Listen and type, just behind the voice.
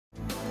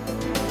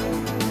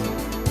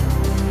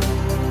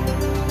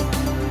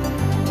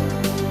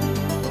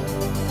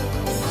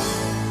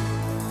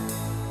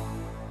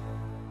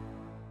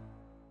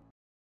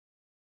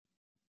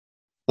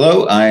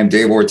Hello, I'm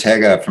Dave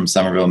Ortega from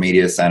Somerville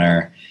Media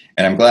Center,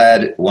 and I'm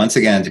glad once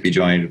again to be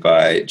joined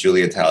by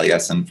Julia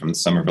Taliesin from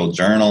Somerville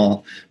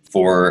Journal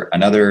for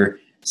another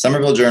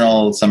Somerville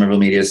Journal, Somerville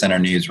Media Center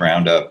News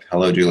Roundup.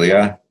 Hello,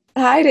 Julia.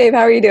 Hi, Dave. How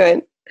are you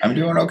doing? I'm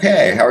doing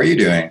okay. How are you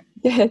doing?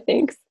 Yeah,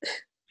 thanks.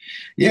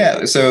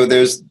 Yeah, so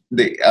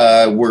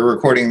we're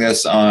recording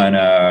this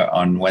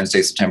on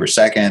Wednesday, September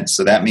 2nd,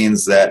 so that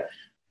means that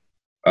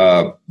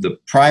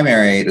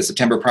the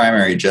September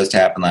primary just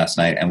happened last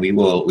night, and we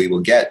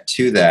will get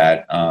to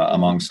that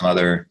among some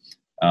other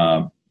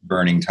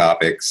burning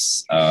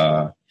topics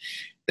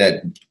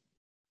that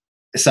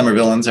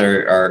Somervillans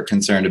are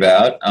concerned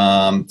about.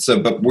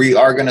 But we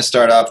are going to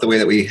start off the way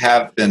that we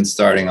have been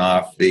starting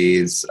off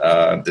this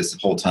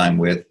whole time,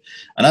 with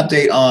an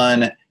update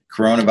on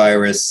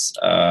coronavirus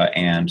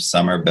and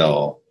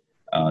Somerville.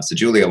 So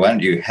Julia, why don't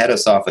you head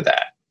us off with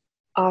that?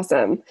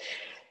 Awesome.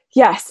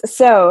 Yes.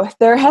 So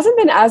there hasn't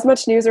been as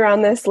much news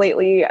around this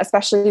lately,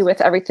 especially with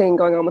everything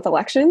going on with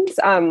elections.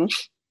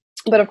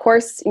 But of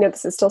course,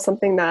 this is still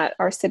something that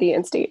our city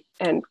and state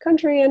and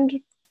country and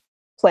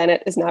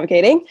planet is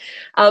navigating.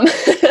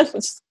 Let's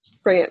just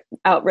bring it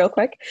out real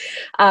quick.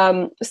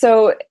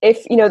 So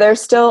if,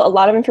 there's still a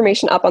lot of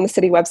information up on the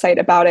city website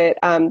about it.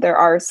 There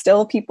are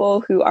still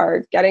people who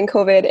are getting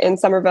COVID in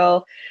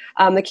Somerville.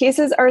 The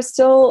cases are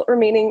still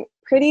remaining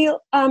pretty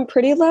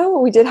low.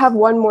 We did have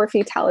one more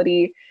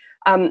fatality.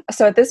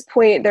 So at this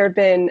point, there have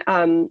been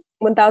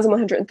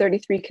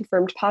 1,133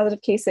 confirmed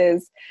positive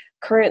cases.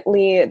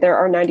 Currently, there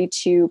are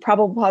 92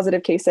 probable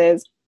positive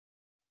cases.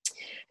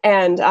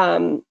 And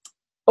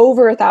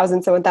over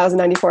 1,000, so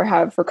 1,094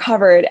 have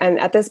recovered. And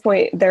at this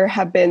point, there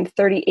have been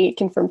 38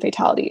 confirmed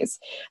fatalities.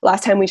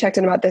 Last time we checked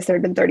in about this, there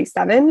had been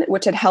 37,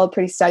 which had held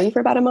pretty steady for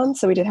about a month.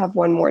 So we did have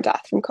one more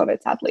death from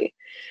COVID, sadly.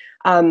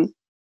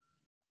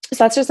 So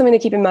that's just something to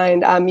keep in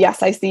mind.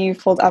 Yes, I see you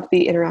pulled up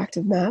the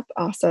interactive map.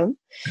 Awesome.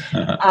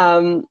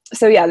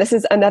 So yeah, this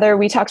is another,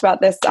 we talked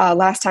about this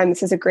last time.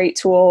 This is a great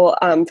tool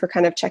for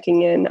kind of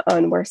checking in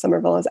on where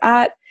Somerville is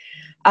at.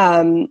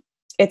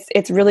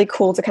 It's really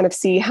cool to kind of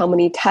see how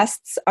many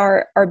tests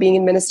are being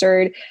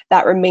administered.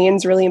 That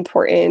remains really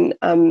important.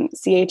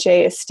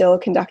 CHA is still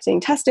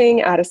conducting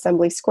testing at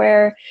Assembly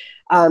Square.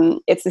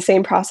 It's the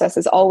same process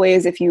as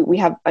always. We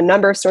have a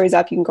number of stories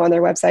up, you can go on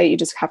their website. You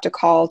just have to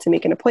call to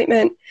make an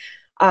appointment.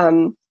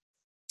 And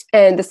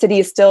the city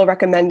is still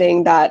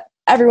recommending that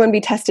everyone be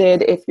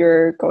tested if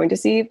you're going to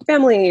see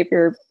family, if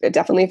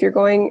you're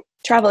going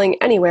traveling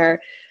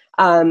anywhere.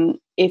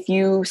 If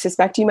you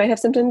suspect you might have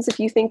symptoms, if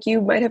you think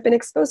you might have been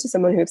exposed to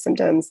someone who has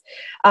symptoms.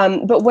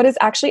 But what is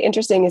actually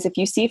interesting is if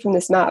you see from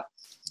this map,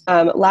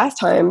 last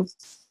time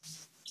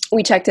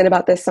we checked in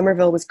about this,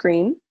 Somerville was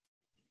green,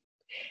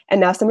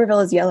 and now Somerville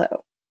is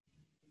yellow.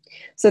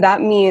 So that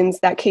means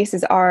that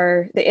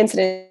the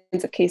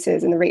incidence of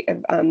cases and the rate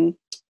of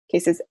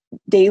cases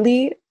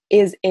daily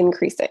is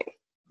increasing.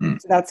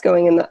 So that's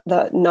going in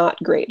the not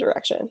great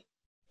direction.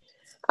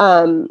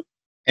 And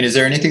is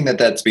there anything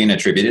that's being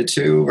attributed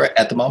to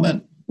at the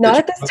moment? Not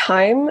at this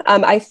time.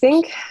 I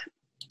think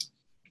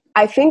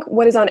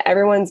what is on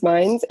everyone's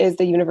minds is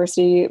the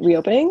university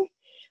reopening.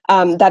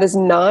 That has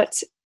not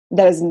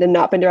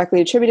been directly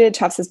attributed.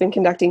 Tufts has been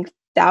conducting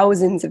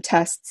thousands of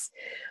tests.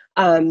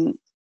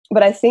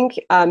 But I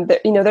think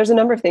there's a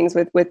number of things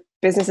with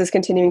businesses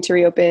continuing to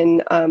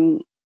reopen,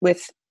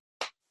 with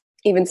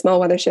even small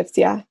weather shifts.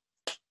 Yeah,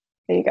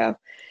 there you go.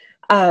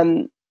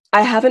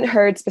 I haven't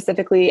heard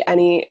specifically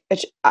any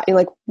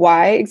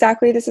why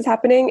exactly this is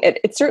happening.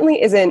 It certainly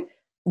isn't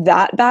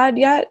that bad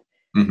yet.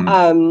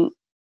 Mm-hmm.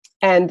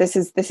 And this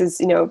is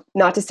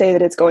not to say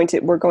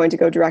that we're going to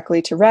go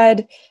directly to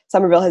red.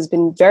 Somerville has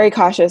been very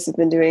cautious. Has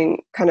been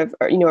doing kind of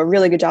a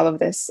really good job of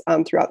this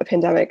throughout the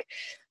pandemic.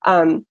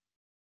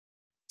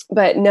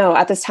 But no,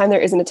 at this time there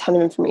isn't a ton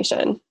of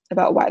information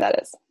about why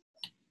that is.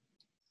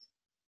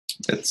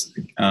 That's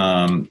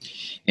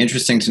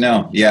interesting to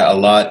know. Yeah, a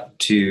lot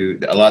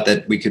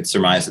that we could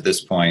surmise at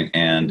this point,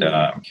 and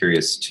I'm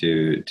curious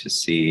to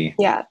see.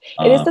 Yeah,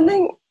 it is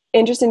something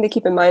interesting to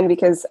keep in mind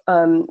because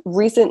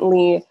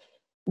recently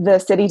the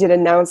city did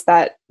announce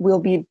that we'll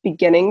be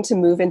beginning to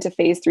move into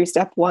phase 3,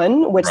 step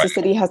 1, which right. The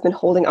city has been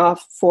holding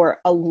off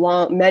for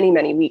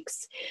many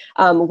weeks,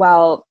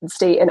 while the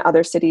state and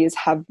other cities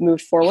have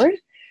moved forward.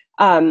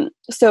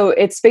 So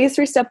it's phase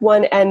 3, step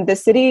 1, and the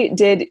city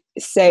did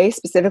say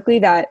specifically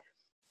that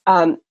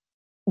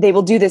they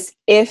will do this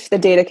if the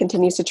data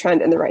continues to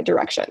trend in the right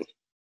direction.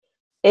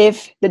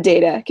 If the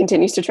data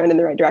continues to trend in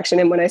the right direction.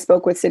 And when I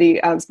spoke with city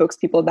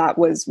spokespeople, that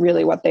was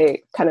really what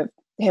they kind of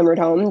hammered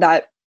home,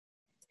 that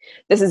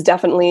this is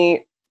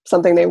definitely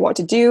something they want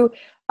to do.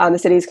 The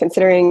city is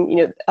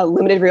considering, a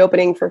limited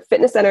reopening for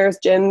fitness centers,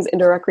 gyms,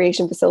 indoor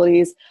recreation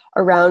facilities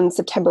around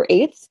September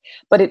 8th,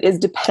 but it is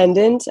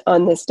dependent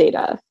on this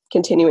data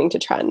continuing to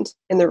trend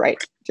in the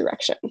right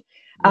direction.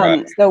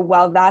 Right. So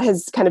while that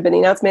has kind of been the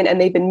announcement,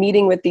 and they've been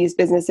meeting with these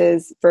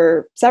businesses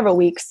for several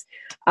weeks,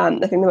 I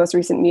think the most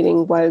recent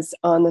meeting was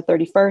on the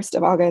 31st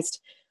of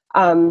August.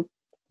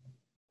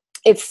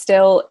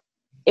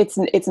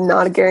 It's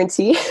not a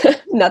guarantee.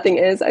 Nothing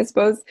is, I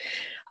suppose.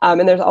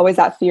 And there's always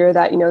that fear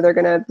that, they're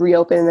going to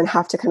reopen and then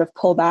have to kind of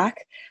pull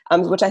back,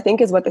 which I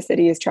think is what the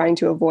city is trying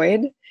to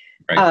avoid.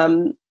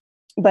 Right.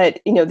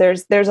 But,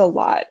 there's a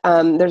lot.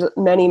 There's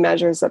many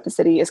measures that the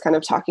city is kind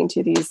of talking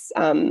to these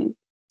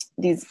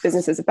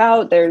businesses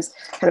about. There's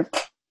kind of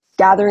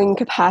gathering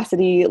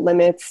capacity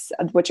limits,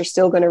 which are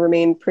still going to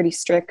remain pretty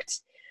strict.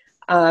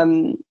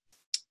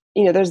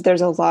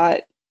 There's a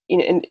lot,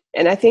 and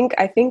I think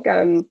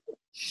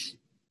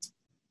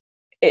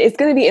it's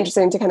going to be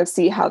interesting to kind of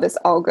see how this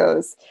all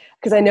goes,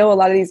 because I know a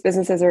lot of these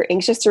businesses are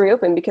anxious to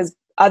reopen because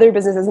other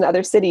businesses in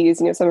other cities,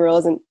 Somerville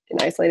isn't an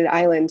isolated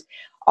island,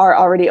 are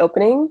already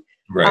opening.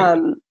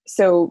 Right.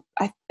 So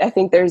I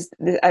think there's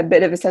a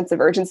bit of a sense of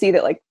urgency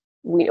that like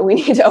we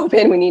need to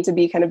open. We need to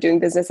be kind of doing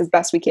business as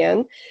best we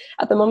can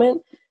at the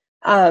moment.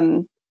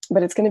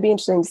 But it's going to be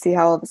interesting to see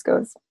how all this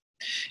goes.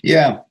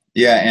 Yeah.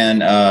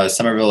 And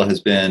Somerville has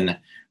been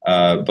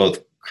both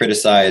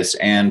criticized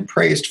and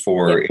praised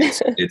for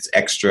its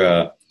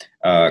extra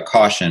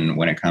caution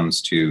when it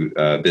comes to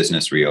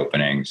business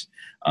reopenings.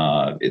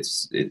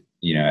 As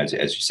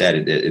you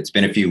said, it's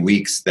been a few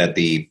weeks that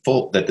the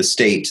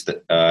state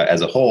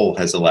as a whole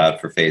has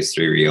allowed for phase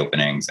 3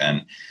 reopenings,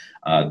 and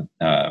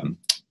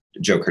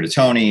Joe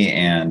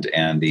Curtatone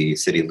and the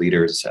city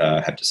leaders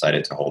have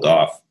decided to hold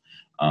off,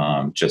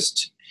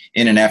 just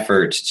in an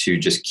effort to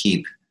just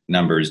keep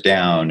numbers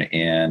down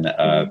in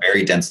a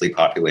very densely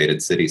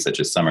populated city such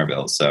as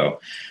Somerville. So,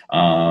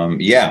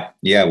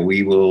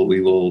 we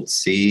will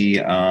see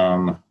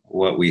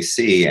what we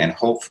see, and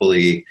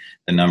hopefully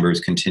the numbers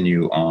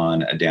continue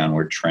on a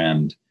downward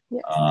trend,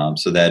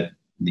 so that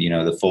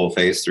the full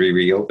phase 3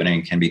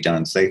 reopening can be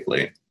done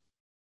safely.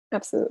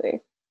 Absolutely.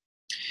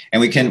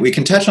 And we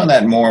can touch on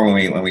that more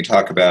when we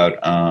talk about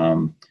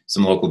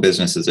some local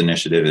businesses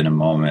initiative in a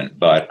moment.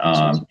 But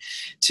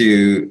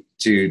to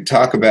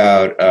talk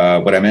about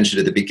what I mentioned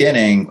at the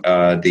beginning,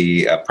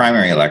 the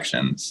primary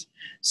elections.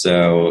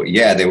 So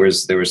there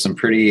was some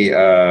pretty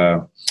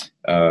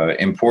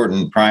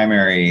important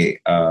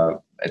primary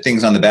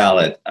things on the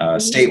ballot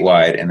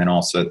statewide, and then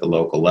also at the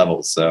local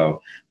level.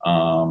 So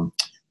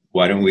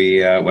why don't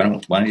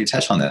you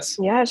touch on this?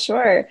 Yeah,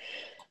 sure.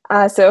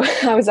 So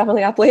I was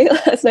definitely up late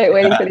last night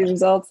waiting for these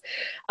results.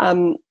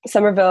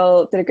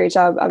 Somerville did a great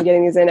job of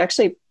getting these in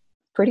actually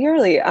pretty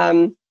early,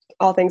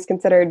 all things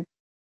considered,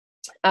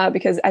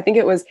 because I think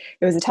it was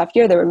a tough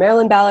year. There were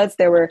Maryland ballots,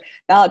 there were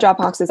ballot drop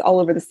boxes all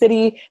over the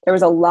city. There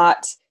was a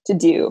lot to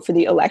do for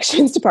the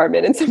elections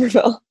department in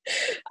Somerville.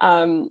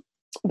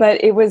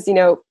 But it was,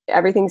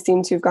 everything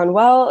seemed to have gone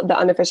well. The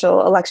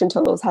unofficial election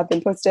totals have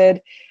been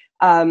posted.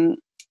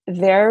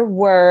 There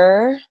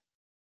were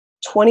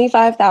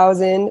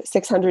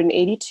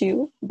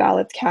 25,682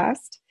 ballots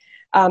cast.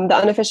 The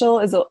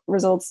unofficial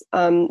results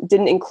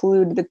didn't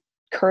include the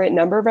current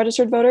number of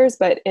registered voters,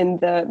 but in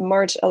the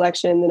March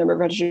election, the number of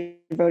registered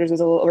voters was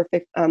a little over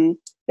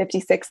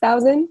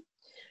 56,000.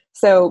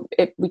 So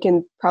we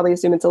can probably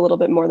assume it's a little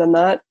bit more than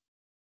that.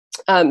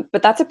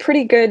 But that's a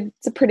pretty good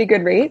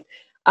rate.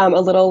 A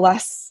little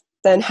less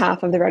than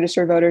half of the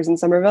registered voters in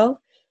Somerville,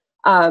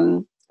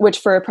 which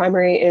for a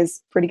primary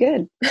is pretty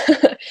good.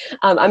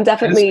 I'm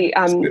definitely,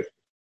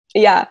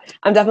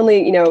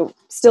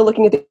 still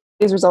looking at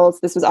these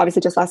results. This was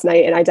obviously just last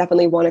night, and I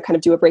definitely want to kind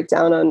of do a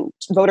breakdown on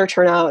voter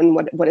turnout and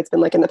what it's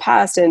been like in the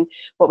past and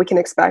what we can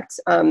expect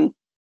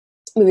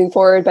moving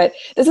forward. But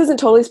this isn't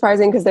totally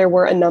surprising because there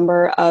were a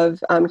number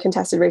of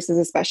contested races,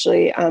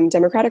 especially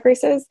Democratic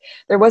races.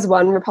 There was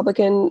one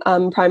Republican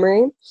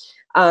primary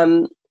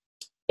for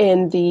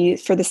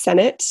the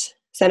Senate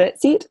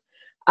seat.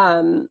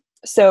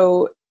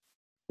 So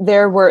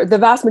there were the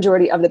vast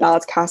majority of the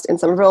ballots cast in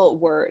Somerville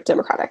were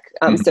Democratic.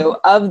 So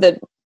of the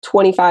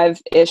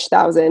 25-ish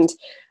thousand,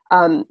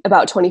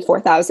 about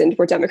 24,000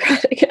 were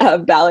Democratic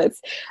ballots.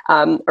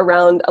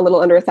 Around a little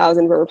under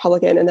 1,000 were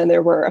Republican, and then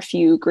there were a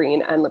few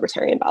Green and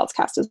Libertarian ballots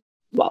cast as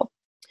well.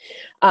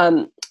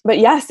 But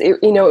yes, it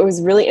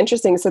was really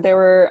interesting. So there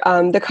were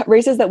the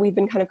races that we've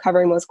been kind of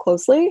covering most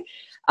closely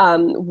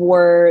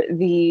were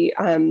the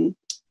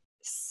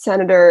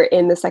senator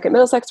in the 2nd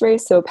Middlesex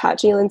race, so Pat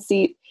Jeelan's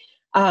seat,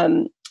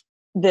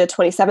 the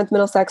 27th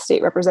Middlesex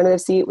state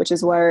representative seat, which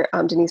is where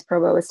Denise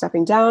Provo is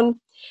stepping down,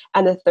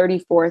 and the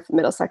 34th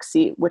Middlesex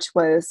seat, which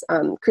was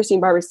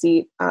Christine Barber's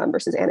seat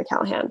versus Anna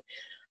Callahan.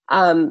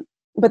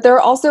 But there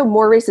are also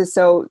more races.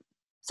 So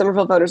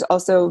Somerville voters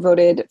also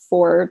voted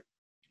for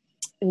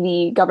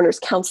the governor's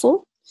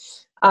council,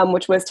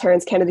 which was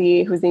Terrence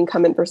Kennedy, who's the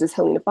incumbent, versus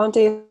Helena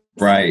Fontes.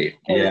 Right.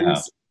 And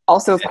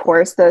also, of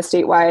course, the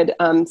statewide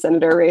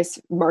senator race,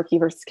 Markey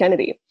versus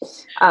Kennedy.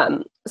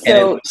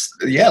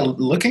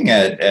 Looking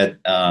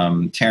at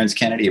Terrence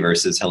Kennedy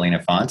versus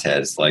Helena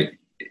Fontes,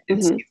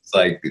 it seems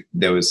like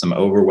there was some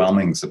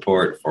overwhelming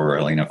support for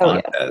Helena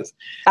Fontes.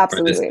 Yeah.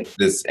 Absolutely.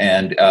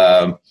 And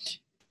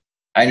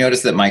I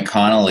noticed that Mike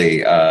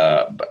Connolly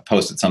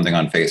posted something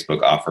on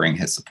Facebook offering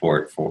his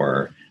support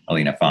for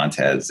Alina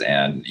Fontes,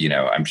 and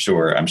I'm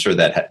sure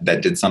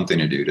that did something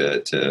to do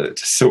to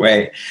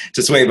sway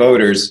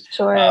voters.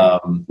 Sure.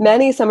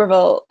 Many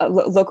Somerville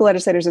local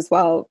legislators as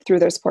well threw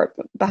their support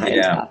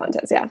behind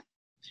Fontes. Yeah.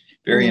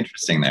 Very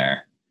interesting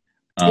there.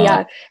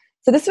 Yeah.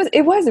 So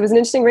it was an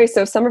interesting race.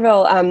 So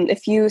Somerville,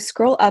 if you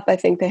scroll up, I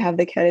think they have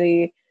the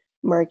Kennedy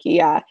Markey.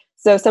 Yeah.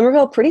 So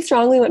Somerville pretty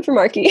strongly went for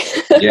Markey.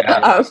 Yeah,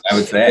 I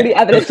would say. Pretty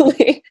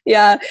evidently.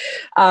 Yeah.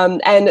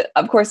 And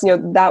of course,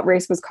 that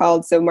race was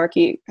called, so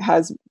Markey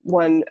has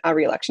won a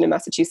re-election in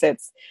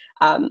Massachusetts.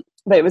 But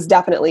it was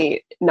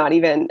definitely not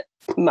even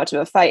much of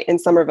a fight in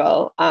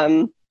Somerville.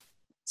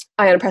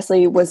 Ayanna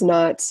Pressley was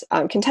not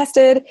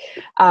contested.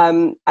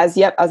 As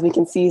we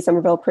can see,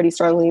 Somerville pretty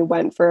strongly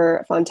went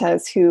for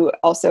Fontes, who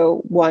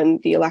also won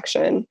the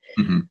election.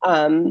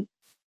 Mm-hmm.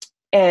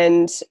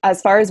 And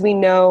as far as we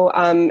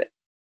know,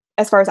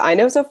 as far as I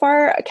know so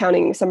far,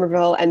 counting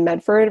Somerville and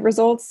Medford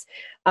results,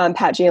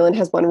 Pat Jalen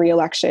has won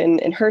re-election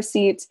in her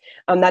seat.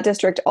 That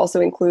district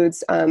also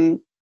includes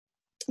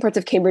parts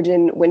of Cambridge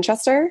and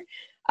Winchester.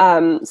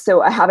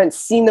 So I haven't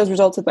seen those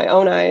results with my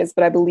own eyes,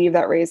 but I believe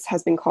that race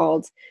has been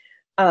called.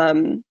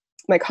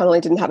 Mike Connolly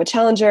didn't have a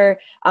challenger.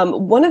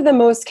 One of the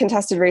most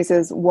contested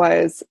races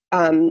was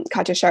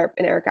Katja Sharp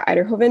and Erica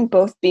Eiderhoven,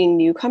 both being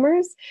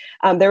newcomers.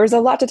 There was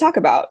a lot to talk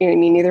about.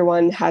 Neither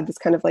one had this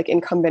kind of like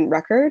incumbent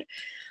record.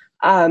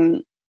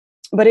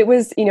 But it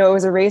was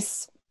a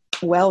race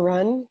well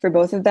run for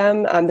both of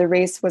them. The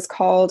race was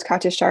called,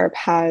 Katja Sharp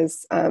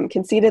has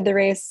conceded the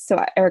race,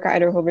 so Erica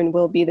Eiderhoven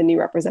will be the new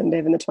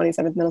representative in the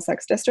 27th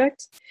Middlesex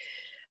District.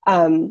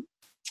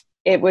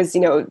 It was,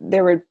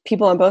 there were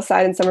people on both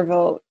sides in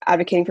Somerville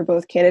advocating for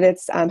both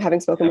candidates. Having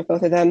spoken with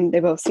both of them,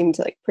 they both seemed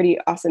like pretty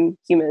awesome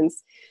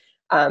humans.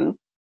 But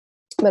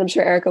I'm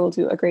sure Erica will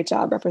do a great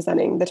job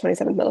representing the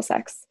 27th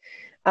Middlesex.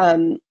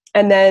 And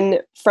then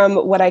from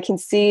what I can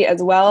see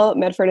as well,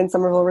 Medford and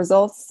Somerville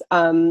results,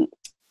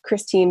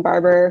 Christine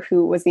Barber,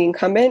 who was the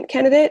incumbent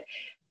candidate,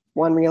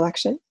 won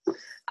re-election.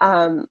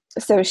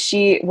 So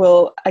she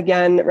will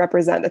again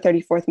represent the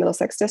 34th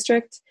Middlesex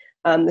District.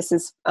 This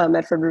is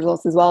Medford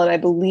results as well. And I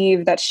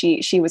believe that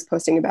she was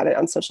posting about it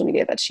on social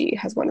media that she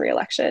has won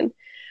re-election.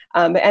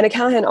 But Anna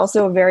Callahan,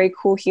 also a very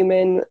cool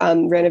human,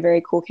 ran a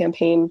very cool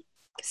campaign.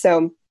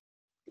 So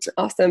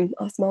awesome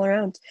all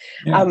around.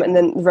 Yeah. And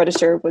then the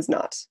Register was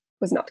not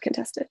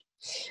contested.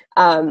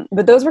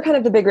 But those were kind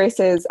of the big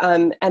races.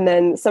 And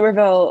then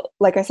Somerville,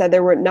 like I said,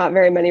 there were not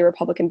very many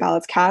Republican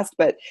ballots cast,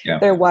 but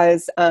there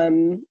was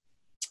a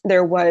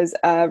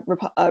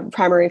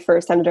primary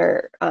for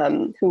senator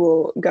who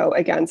will go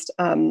against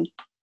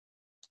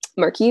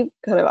Markey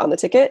kind of on the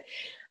ticket.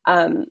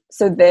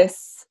 So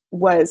this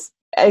was,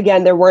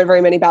 again, there weren't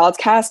very many ballots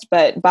cast,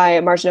 but by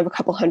a margin of a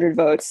couple hundred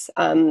votes,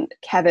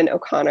 Kevin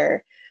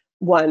O'Connor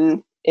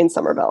won in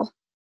Somerville,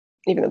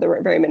 even though there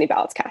weren't very many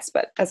ballots cast,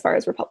 but as far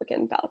as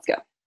Republican ballots go.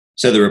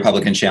 So the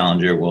Republican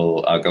challenger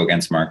will go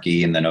against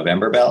Markey in the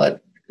November ballot?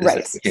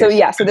 Right. So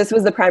this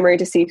was the primary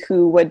to see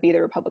who would be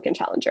the Republican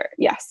challenger.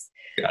 Yes.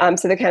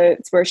 So the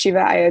candidates were Shiva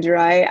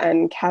Ayadurai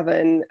and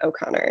Kevin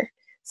O'Connor.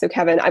 So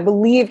I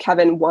believe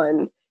Kevin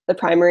won the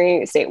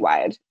primary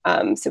statewide.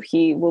 So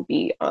he will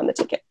be on the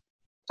ticket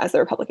as the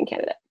Republican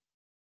candidate.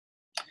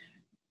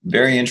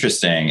 Very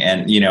interesting.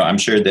 And, I'm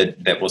sure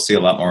that we'll see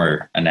a lot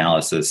more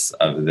analysis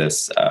of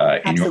this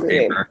in your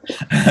paper.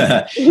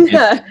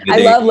 I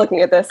love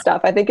looking at this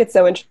stuff. I think it's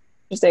so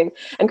interesting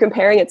and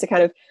comparing it to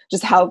kind of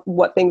just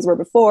what things were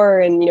before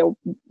and,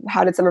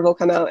 how did Somerville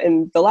come out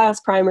in the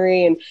last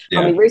primary and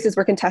how many races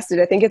were contested.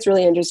 I think it's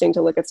really interesting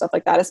to look at stuff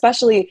like that,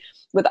 especially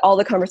with all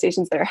the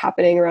conversations that are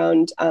happening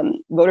around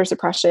voter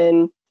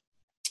suppression,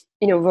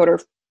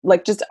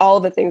 just all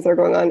the things that are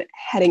going on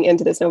heading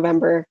into this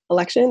November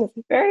election. It's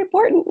a very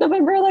important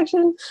November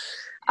election.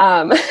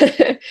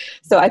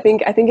 So I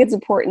think it's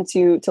important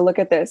to look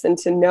at this and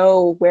to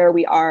know where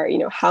we are,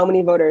 how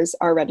many voters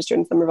are registered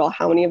in Somerville,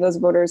 how many of those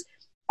voters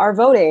are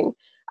voting.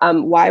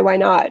 Why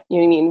not? You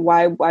know what I mean?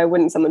 Why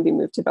wouldn't someone be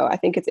moved to vote? I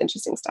think it's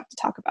interesting stuff to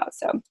talk about.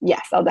 So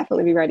yes, I'll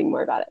definitely be writing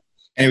more about it.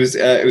 And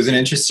it was an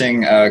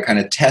interesting kind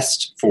of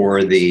test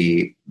for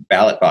the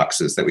ballot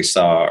boxes that we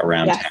saw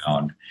around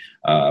town,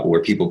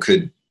 where people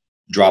could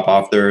drop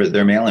off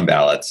their mail-in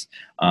ballots.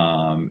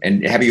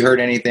 And have you heard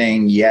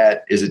anything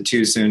yet? Is it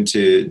too soon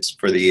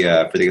for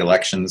the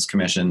elections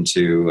commission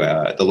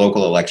the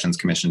local elections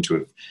commission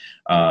to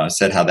have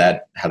said how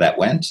that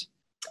went?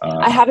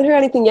 I haven't heard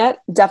anything yet.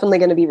 Definitely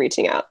going to be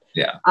reaching out.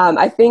 Yeah.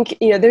 I think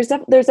there's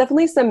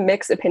definitely some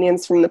mixed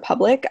opinions from the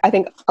public. I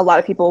think a lot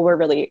of people were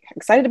really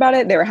excited about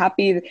it. They were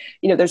happy.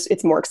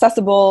 It's more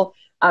accessible.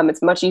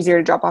 It's much easier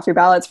to drop off your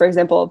ballots. For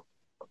example,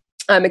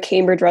 I'm a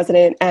Cambridge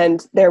resident,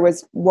 and there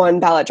was one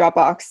ballot drop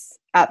box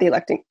at the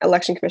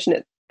election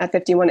commission at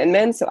 51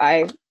 Inman. So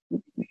I,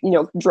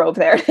 drove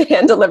there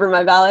and delivered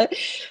my ballot.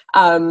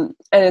 And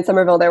in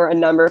Somerville, there were a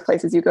number of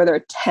places you go. There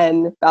are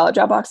 10 ballot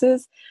drop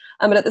boxes.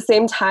 But at the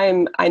same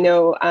time, I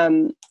know,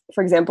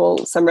 for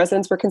example, some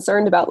residents were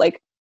concerned about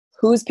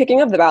who's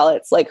picking up the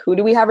ballots? Like, who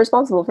do we have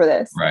responsible for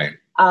this? Right.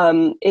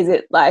 Is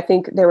it, I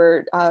think there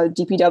were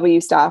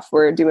DPW staff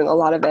were doing a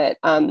lot of it,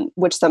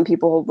 which some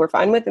people were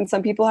fine with and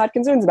some people had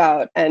concerns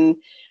about. And,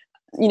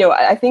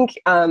 I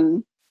think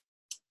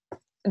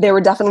there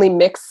were definitely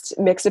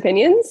mixed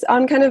opinions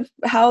on kind of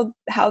how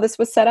this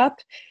was set up.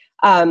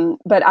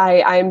 But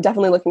I'm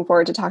definitely looking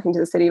forward to talking to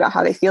the city about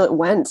how they feel it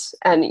went,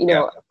 and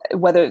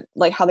whether,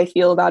 like, how they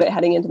feel about it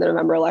heading into the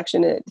November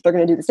election. If they're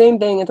going to do the same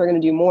thing, if they're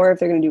going to do more, if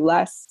they're going to do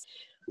less,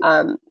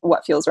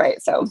 what feels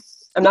right. So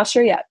I'm not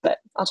sure yet, but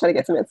I'll try to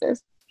get some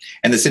answers.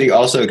 And the city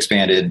also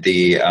expanded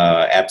the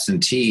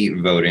absentee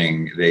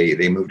voting.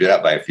 They moved it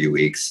up by a few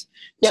weeks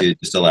to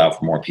just allow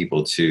for more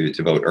people to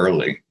vote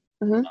early.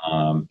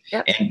 And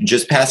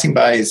just passing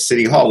by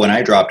City Hall, when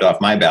I dropped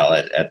off my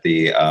ballot at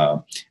the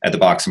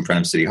box in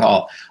front of City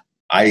Hall,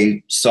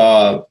 I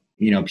saw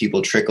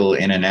people trickle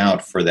in and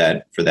out for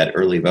that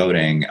early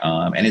voting,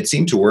 and it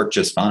seemed to work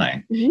just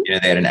fine. They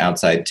had an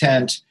outside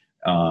tent.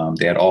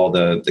 They had all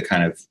the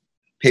kind of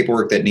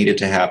paperwork that needed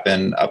to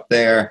happen up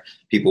there.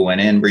 People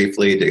went in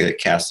briefly to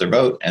cast their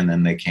vote, and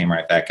then they came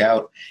right back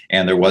out.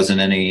 And there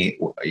wasn't any,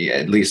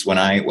 at least when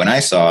I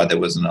saw, there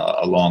wasn't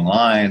a long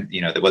line.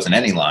 There wasn't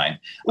any line.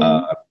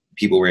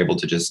 People were able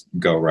to just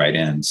go right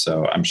in.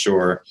 So I'm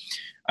sure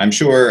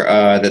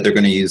that they're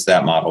going to use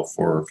that model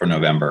for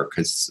November,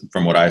 because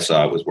from what I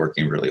saw, it was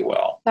working really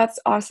well. That's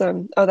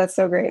awesome. Oh, that's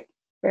so great.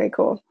 Very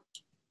cool.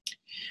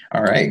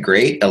 All right,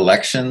 great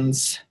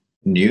elections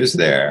news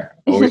there.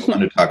 Always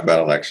fun to talk about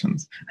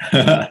elections.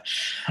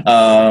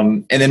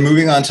 And then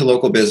moving on to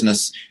local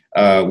business,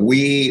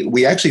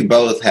 we actually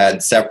both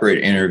had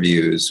separate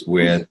interviews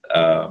with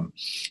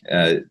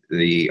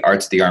the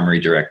Arts at the Armory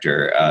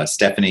director,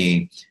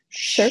 Stephanie.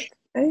 Sure.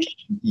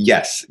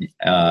 Yes,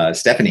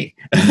 Stephanie.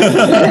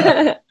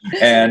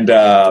 And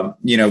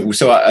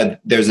so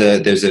there's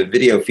a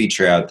video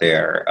feature out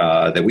there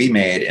that we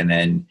made, and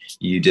then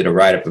you did a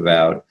write-up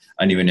about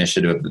a new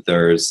initiative of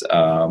theirs.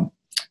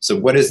 So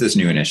what is this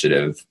new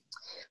initiative?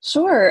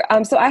 Sure.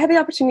 So I had the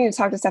opportunity to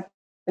talk to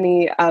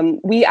Stephanie.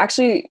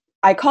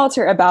 I called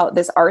her about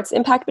this arts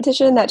impact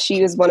petition that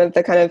she is one of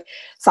the kind of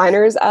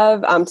signers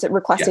of,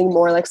 requesting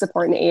more like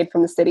support and aid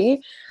from the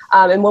city.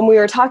 And when we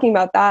were talking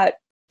about that,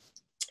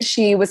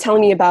 she was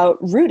telling me about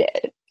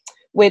Rooted,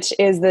 which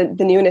is the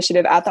new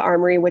initiative at the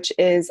Armory, which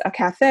is a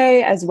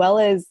cafe as well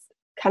as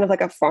kind of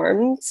like a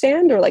farm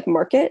stand or like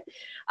market.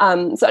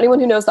 So anyone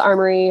who knows the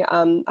Armory,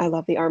 I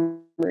love the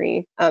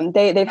Armory.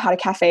 They've had a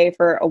cafe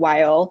for a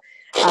while.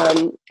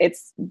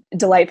 It's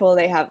delightful.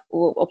 They have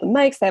little open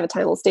mics. They have a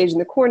tiny little stage in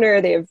the corner.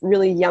 They have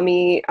really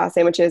yummy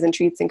sandwiches and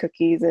treats and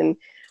cookies. And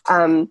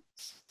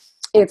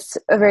it's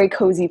a very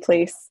cozy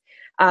place.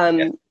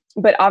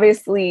 But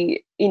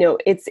obviously,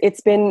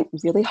 it's been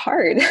really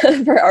hard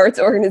for arts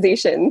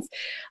organizations,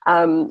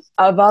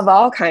 above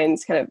all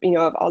kinds, kind of,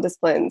 of all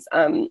disciplines.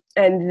 And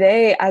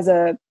they, as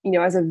a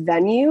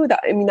venue,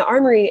 the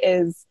Armory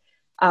is,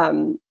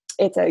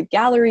 it's a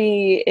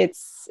gallery.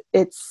 It's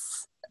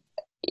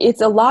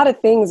a lot of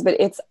things, but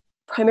it's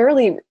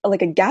primarily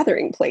like a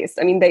gathering place.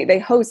 I mean, they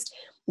host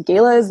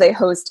galas, they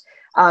host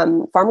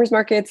farmers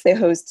markets, they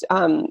host,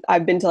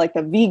 I've been to like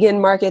the vegan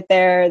market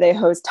there. They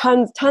host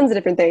tons of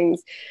different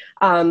things.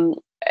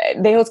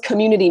 They host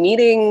community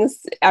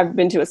meetings. I've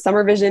been to a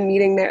Summer Vision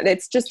meeting there.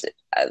 It's just,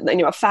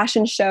 a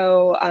fashion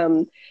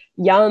show.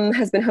 Yum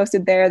has been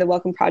hosted there, the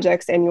Welcome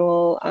Project's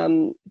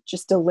annual,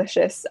 just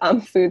delicious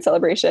food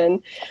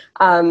celebration.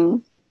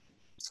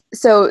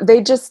 So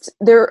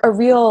they're a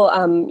real,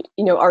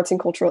 arts and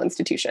cultural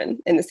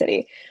institution in the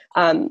city.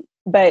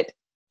 But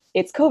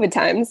it's COVID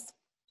times,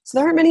 so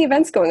there aren't many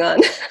events going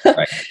on.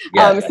 Right.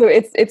 Yeah. So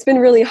it's been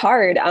really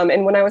hard.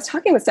 And when I was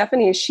talking with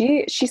Stephanie,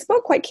 she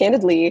spoke quite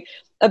candidly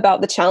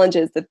about the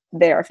challenges that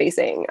they are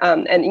facing.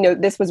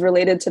 And this was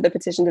related to the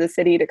petition to the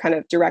city to kind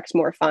of direct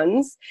more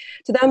funds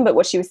to them. But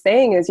what she was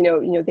saying is,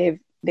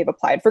 they've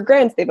applied for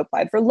grants, they've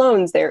applied for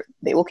loans.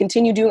 They will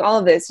continue doing all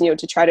of this,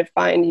 to try to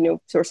find,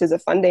 sources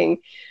of funding.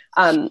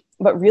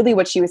 But really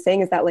what she was saying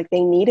is that like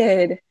they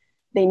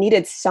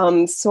needed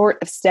some sort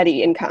of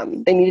steady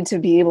income. They needed to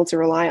be able to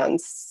rely on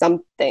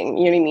something,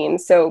 you know what I mean?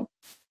 So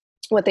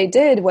what they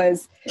did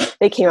was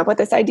they came up with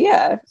this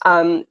idea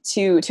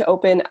to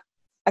open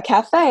a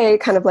cafe,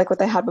 kind of like what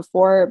they had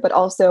before, but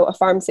also a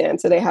farm stand.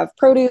 So they have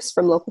produce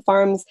from local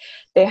farms.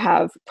 They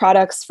have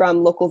products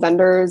from local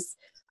vendors,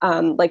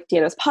 like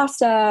Deanna's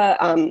Pasta,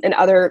 and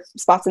other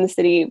spots in the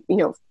city,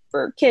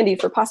 for candy,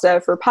 for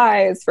pasta, for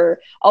pies,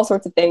 for all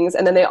sorts of things.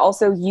 And then they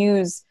also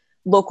use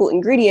local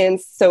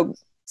ingredients. So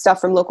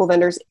stuff from local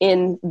vendors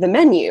in the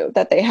menu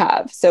that they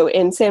have. So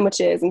in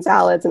sandwiches and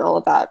salads and all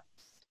of that.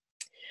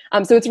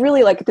 So it's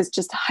really like this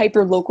just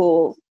hyper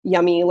local,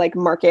 yummy, like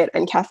market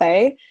and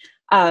cafe.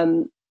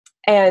 And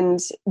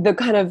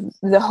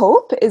the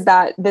hope is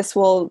that this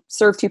will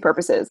serve two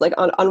purposes. Like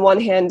on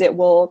one hand, it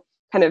will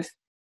kind of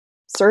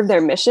serve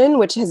their mission,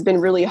 which has been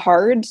really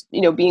hard,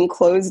 being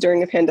closed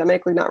during a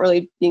pandemic, like not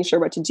really being sure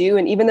what to do.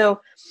 And even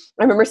though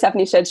I remember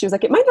Stephanie said, she was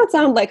like, it might not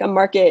sound like a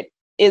market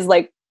is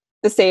like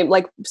the same,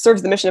 like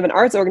serves the mission of an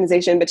arts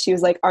organization, but she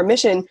was like, our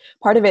mission,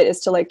 part of it is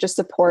to like just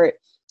support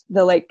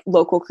the like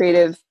local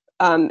creative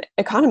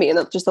economy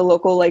and just the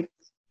local like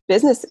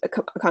business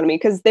economy,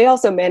 because they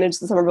also manage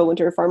the Somerville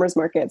Winter Farmers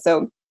Market.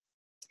 So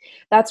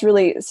that's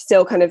really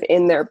still kind of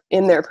in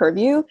their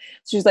purview.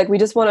 So she's like, we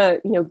just want to,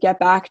 you know, get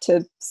back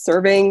to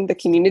serving the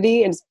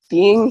community and just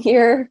being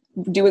here,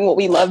 doing what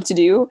we love to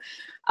do.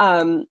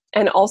 And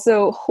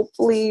also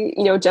hopefully,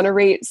 you know,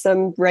 generate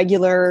some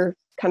regular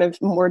kind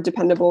of more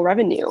dependable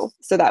revenue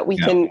so that we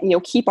can, you know,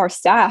 keep our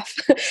staff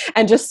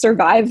and just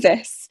survive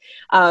this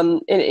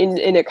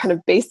in a kind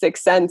of basic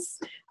sense.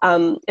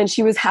 And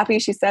she was happy.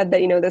 She said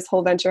that, you know, this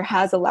whole venture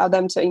has allowed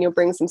them to, you know,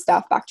 bring some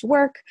staff back to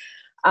work,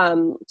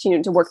 to, you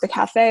know, to work the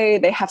cafe.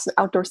 They have some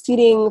outdoor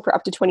seating for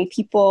up to 20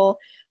 people,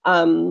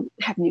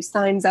 have new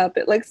signs up.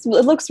 It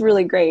looks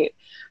really great.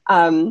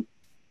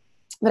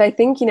 But I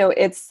think, you know,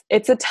 it's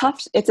a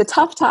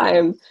tough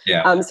time.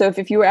 Yeah. So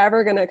if you were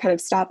ever going to kind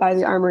of stop by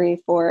the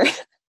Armory for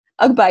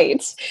a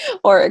bite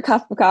or a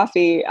cup of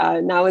coffee,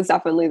 now is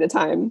definitely the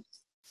time.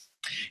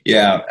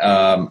 Yeah.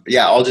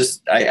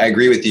 I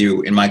agree with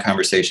you in my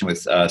conversation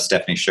with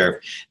Stephanie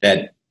Scherf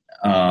that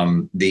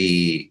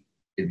the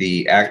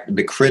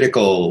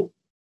critical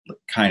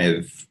kind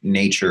of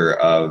nature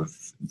of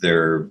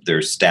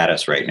their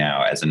status right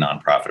now as a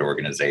nonprofit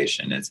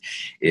organization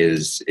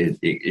is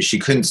she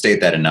couldn't state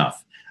that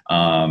enough.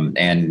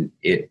 And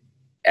it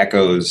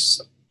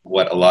echoes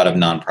what a lot of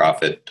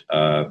nonprofit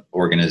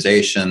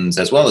organizations,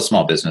 as well as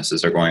small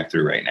businesses, are going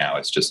through right now.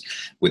 It's just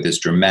with this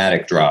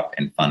dramatic drop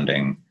in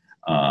funding,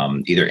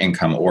 either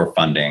income or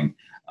funding.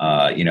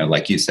 You know,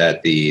 like you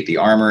said, the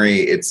Armory,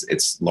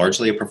 it's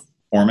largely a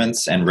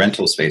performance and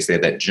rental space. They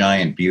have that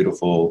giant,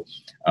 beautiful,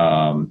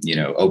 you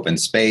know, open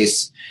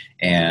space,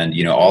 and,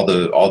 you know, all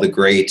the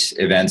great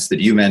events that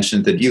you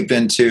mentioned that you've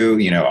been to.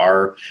 You know,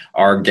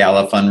 our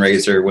gala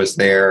fundraiser was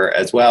there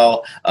as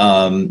well.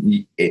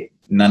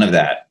 None of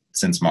that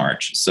since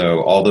March.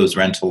 So all those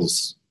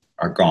rentals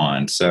are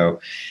gone. So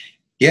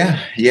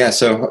yeah.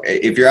 So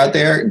if you're out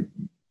there,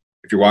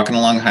 if you're walking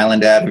along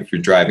Highland Ave, if you're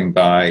driving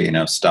by, you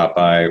know, stop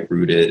by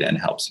Rooted and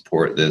help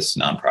support this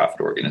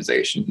nonprofit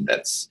organization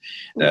that's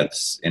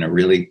in a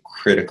really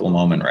critical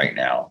moment right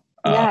now.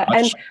 Yeah.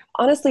 And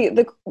honestly,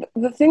 the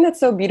thing that's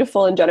so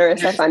beautiful and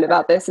generous I find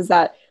about this is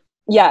that,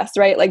 yes,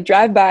 right, like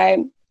drive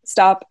by,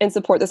 stop and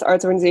support this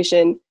arts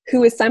organization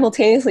who is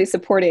simultaneously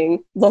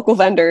supporting local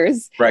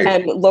vendors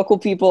and local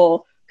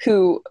people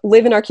who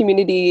live in our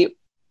community,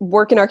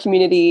 work in our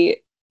community,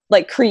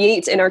 like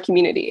create in our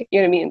community. You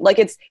know what I mean? Like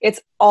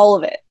it's all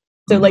of it.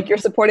 So like you're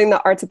supporting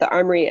the arts at the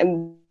Armory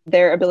and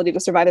their ability to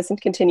survive this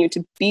and continue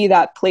to be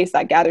that place,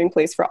 that gathering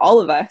place for all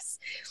of us.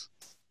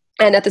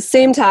 And at the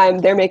same time,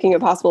 they're making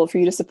it possible for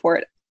you to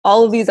support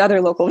all of these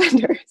other local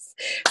vendors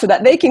so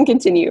that they can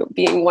continue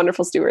being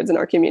wonderful stewards in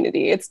our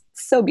community. It's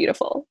so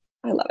beautiful.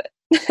 I love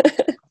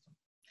it.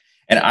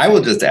 And I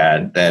will just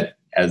add that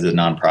as a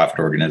nonprofit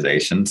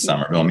organization,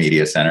 Somerville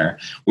Media Center,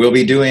 we'll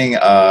be doing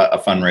a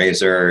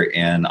fundraiser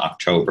in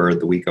October,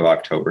 the week of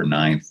October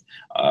 9th.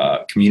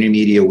 Community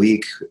Media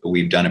Week.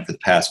 We've done it for the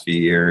past few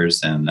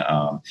years. And,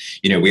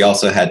 you know, we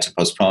also had to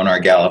postpone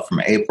our gala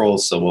from April.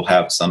 So we'll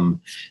have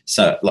an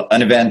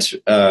event,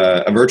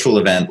 a virtual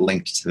event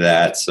linked to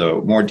that.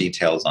 So more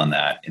details on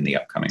that in the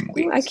upcoming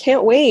weeks. I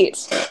can't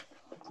wait.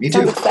 Me too.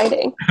 Sounds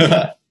exciting.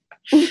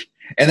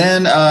 And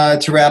then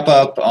to wrap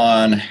up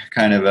on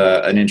kind of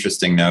an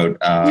interesting note,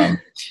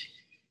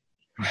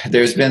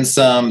 there's been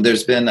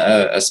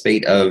a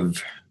spate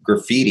of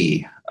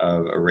graffiti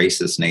of a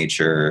racist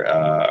nature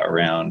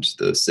around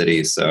the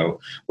city. So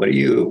what have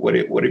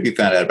you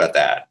found out about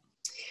that?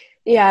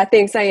 Yeah,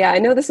 thanks. I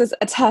know this is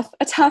a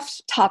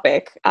tough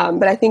topic,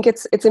 but I think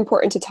it's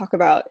important to talk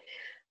about.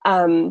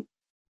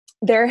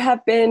 There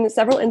have been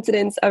several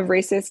incidents of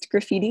racist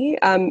graffiti,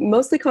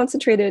 mostly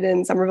concentrated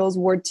in Somerville's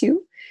Ward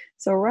 2.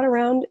 So right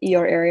around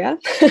your area.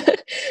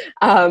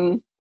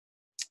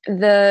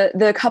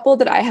 The couple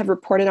that I have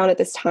reported on at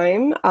this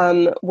time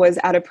was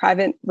at a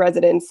private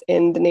residence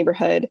in the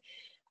neighborhood,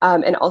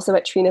 and also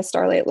at Trina's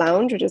Starlight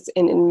Lounge, which is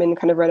in Inman,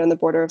 kind of right on the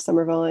border of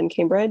Somerville and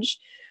Cambridge.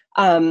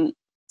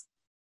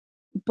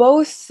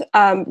 Both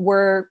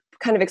were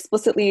kind of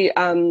explicitly,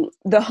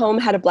 the home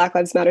had a Black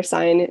Lives Matter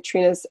sign.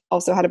 Trina's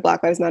also had a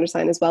Black Lives Matter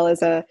sign, as well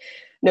as a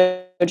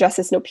No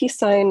Justice, No Peace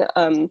sign.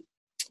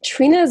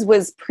 Trina's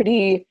was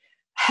pretty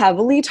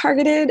heavily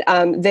targeted.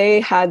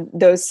 They had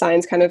those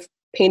signs kind of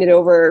painted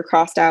over or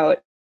crossed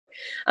out.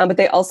 But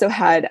they also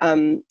had,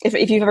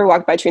 if you've ever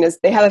walked by Trina's,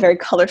 they have a very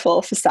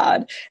colorful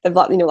facade. They have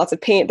lots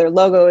of paint. Their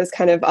logo is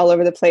kind of all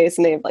over the place,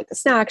 and they have like the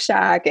snack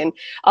shack and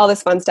all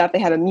this fun stuff. They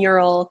have a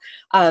mural.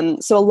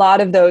 So a lot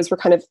of those were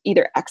kind of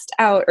either X'd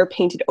out or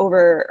painted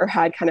over, or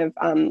had kind of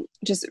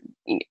just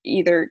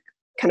either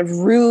kind of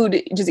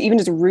rude,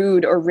 just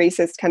rude or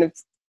racist kind of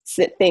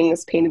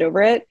things painted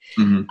over it.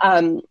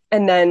 Mm-hmm.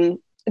 And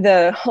then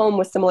the home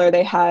was similar.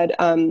 They had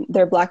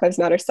their Black Lives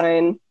Matter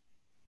sign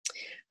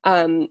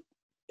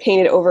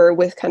painted over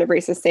with kind of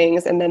racist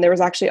sayings. And then there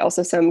was actually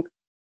also some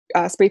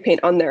spray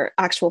paint on their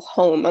actual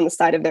home, on the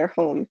side of their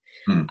home.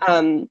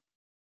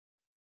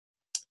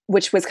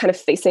 which was kind of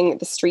facing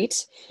the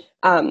street.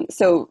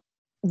 So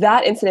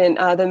that incident,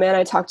 the man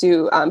I talked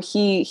to,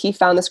 he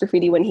found this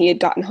graffiti when he had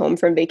gotten home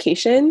from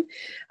vacation.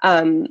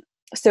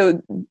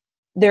 So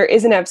there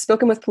isn't, I've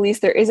spoken with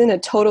police, there isn't a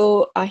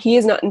total, he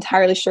is not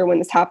entirely sure when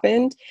this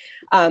happened.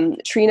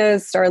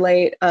 Trina's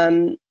Starlight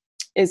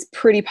is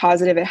pretty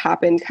positive it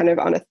happened kind of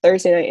on a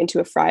Thursday night into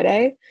a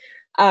Friday.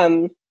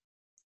 And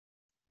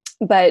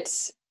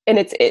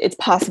it's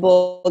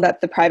possible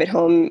that the private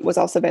home was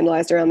also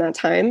vandalized around that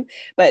time.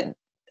 But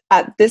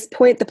at this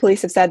point, the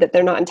police have said that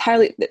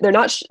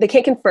they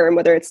can't confirm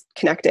whether it's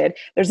connected.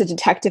 There's a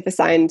detective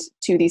assigned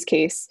to these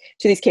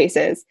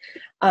cases,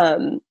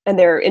 and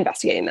they're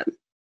investigating them.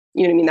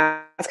 You know what I mean?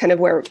 That's kind of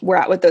where we're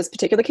at with those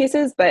particular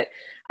cases. But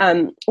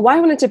why I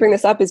wanted to bring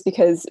this up is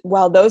because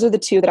while those are the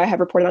two that I have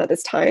reported on at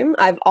this time,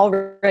 I've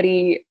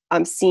already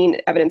seen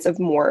evidence of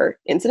more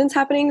incidents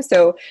happening.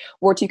 So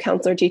Ward 2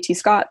 Councillor JT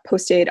Scott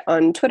posted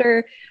on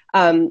Twitter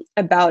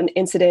about an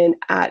incident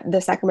at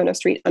the Sacramento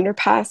Street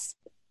underpass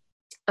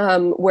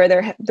where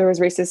there was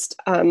racist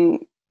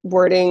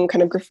wording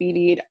kind of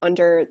graffitied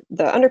under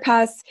the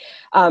underpass,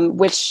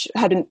 which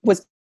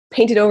was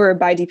painted over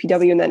by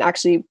DPW and then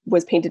actually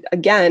was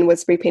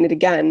spray painted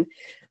again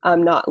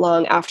not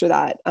long after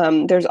that.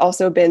 There's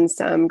also been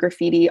some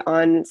graffiti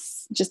on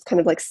just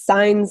kind of like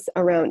signs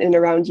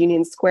around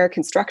Union Square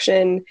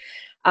construction.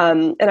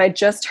 And I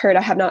just heard,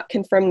 I have not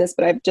confirmed this,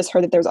 but I've just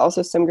heard that there's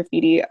also some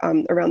graffiti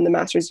around the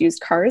Masters Used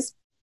Cars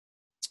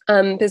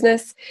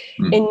business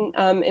in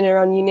and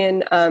around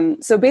Union.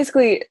 So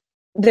basically,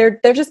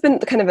 there've just been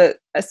kind of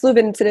a slew of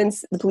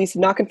incidents. The police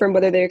have not confirmed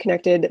whether they are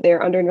connected.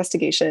 They're under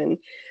investigation.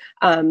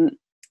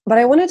 But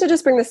I wanted to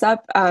just bring this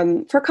up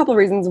for a couple of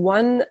reasons.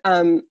 One,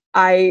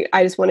 I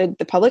just wanted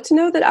the public to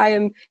know that I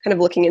am kind of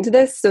looking into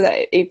this so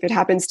that if it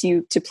happens to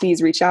you, to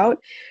please reach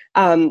out,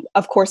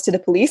 of course, to the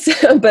police.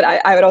 But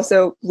I would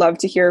also love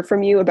to hear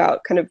from you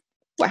about kind of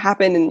what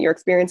happened and your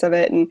experience of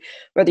it and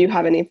whether you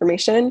have any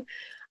information.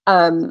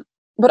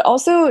 But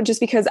also just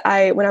because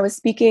when I was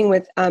speaking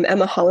with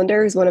Emma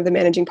Hollander, who's one of the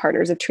managing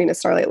partners of Trina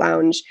Starlight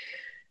Lounge,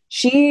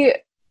 she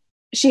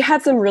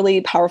had some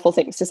really powerful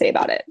things to say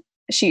about it.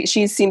 She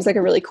seems like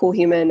a really cool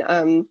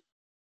human.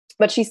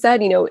 But she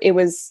said, it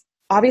was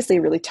obviously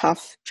a really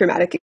tough,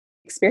 traumatic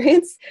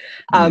experience.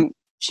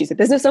 She's a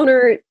business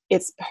owner.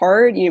 It's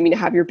hard, to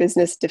have your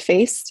business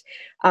defaced.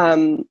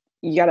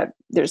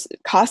 There's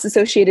costs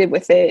associated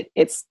with it.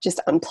 It's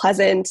just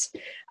unpleasant.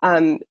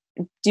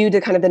 Due to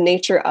kind of the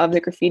nature of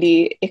the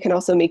graffiti, it can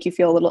also make you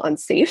feel a little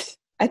unsafe,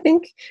 I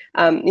think,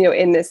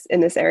 in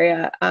this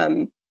area.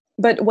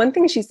 But one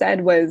thing she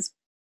said was,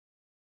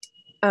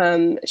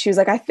 she was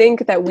like, I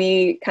think that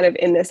we kind of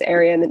in this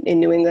area in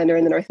New England or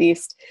in the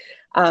Northeast,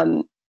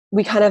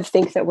 we kind of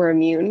think that we're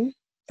immune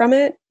from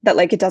it, that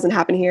like it doesn't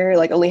happen here,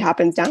 like only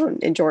happens down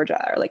in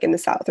Georgia or like in the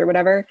South or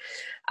whatever.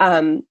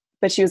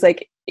 But she was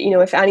like,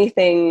 if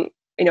anything,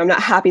 I'm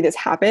not happy this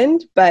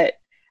happened, but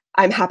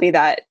I'm happy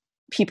that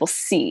people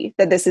see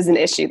that this is an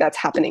issue that's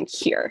happening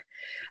here.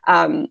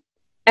 And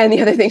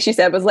the other thing she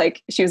said was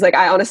like,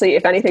 I honestly,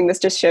 if anything, this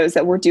just shows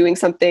that we're doing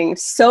something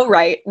so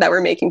right that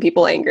we're making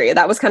people angry.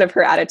 That was kind of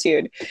her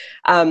attitude,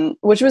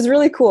 which was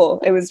really cool.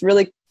 It was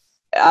really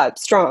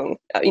strong,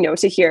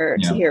 to hear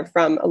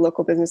from a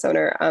local business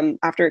owner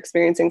after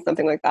experiencing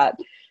something like that.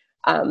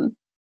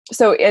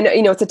 So, and,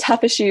 it's a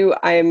tough issue.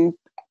 I'm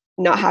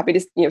not happy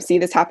to, see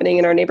this happening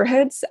in our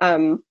neighborhoods.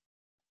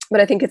 But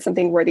I think it's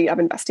something worthy of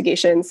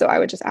investigation. So I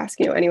would just ask,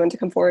 anyone to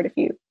come forward if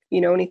you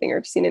know anything or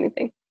if you've seen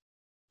anything.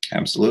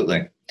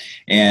 Absolutely.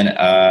 And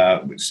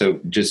so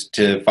just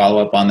to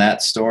follow up on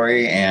that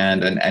story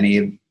and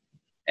any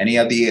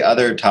of the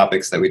other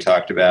topics that we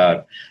talked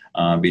about,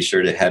 be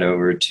sure to head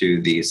over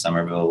to the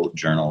Somerville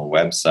Journal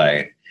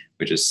website,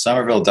 which is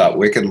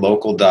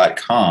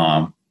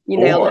somerville.wickedlocal.com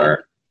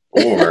or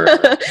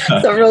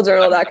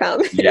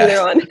somervillejournal.com.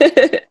 Either one.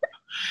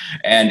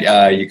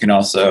 And you can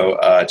also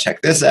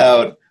check this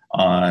out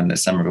on the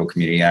Somerville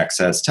Community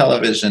Access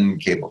Television,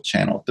 Cable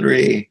Channel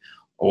 3,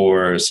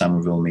 or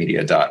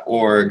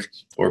somervillemedia.org.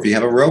 Or if you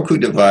have a Roku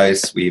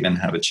device, we even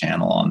have a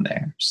channel on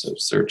there. So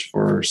search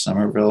for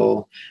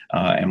Somerville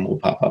and we'll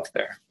pop up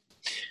there.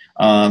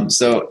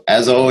 So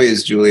as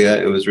always,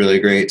 Julia, it was really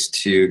great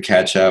to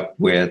catch up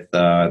with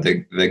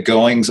the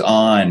goings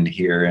on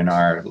here in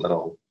our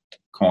little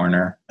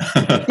corner.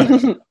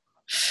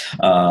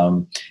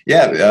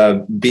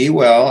 Be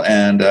well,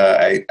 and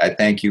I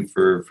thank you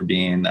for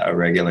being a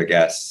regular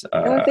guest.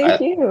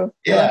 Thank you.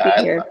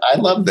 I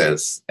love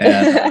this,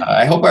 and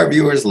I hope our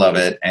viewers love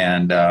it.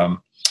 And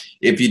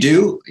if you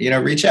do,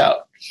 reach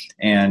out,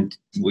 and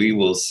we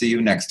will see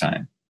you next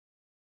time.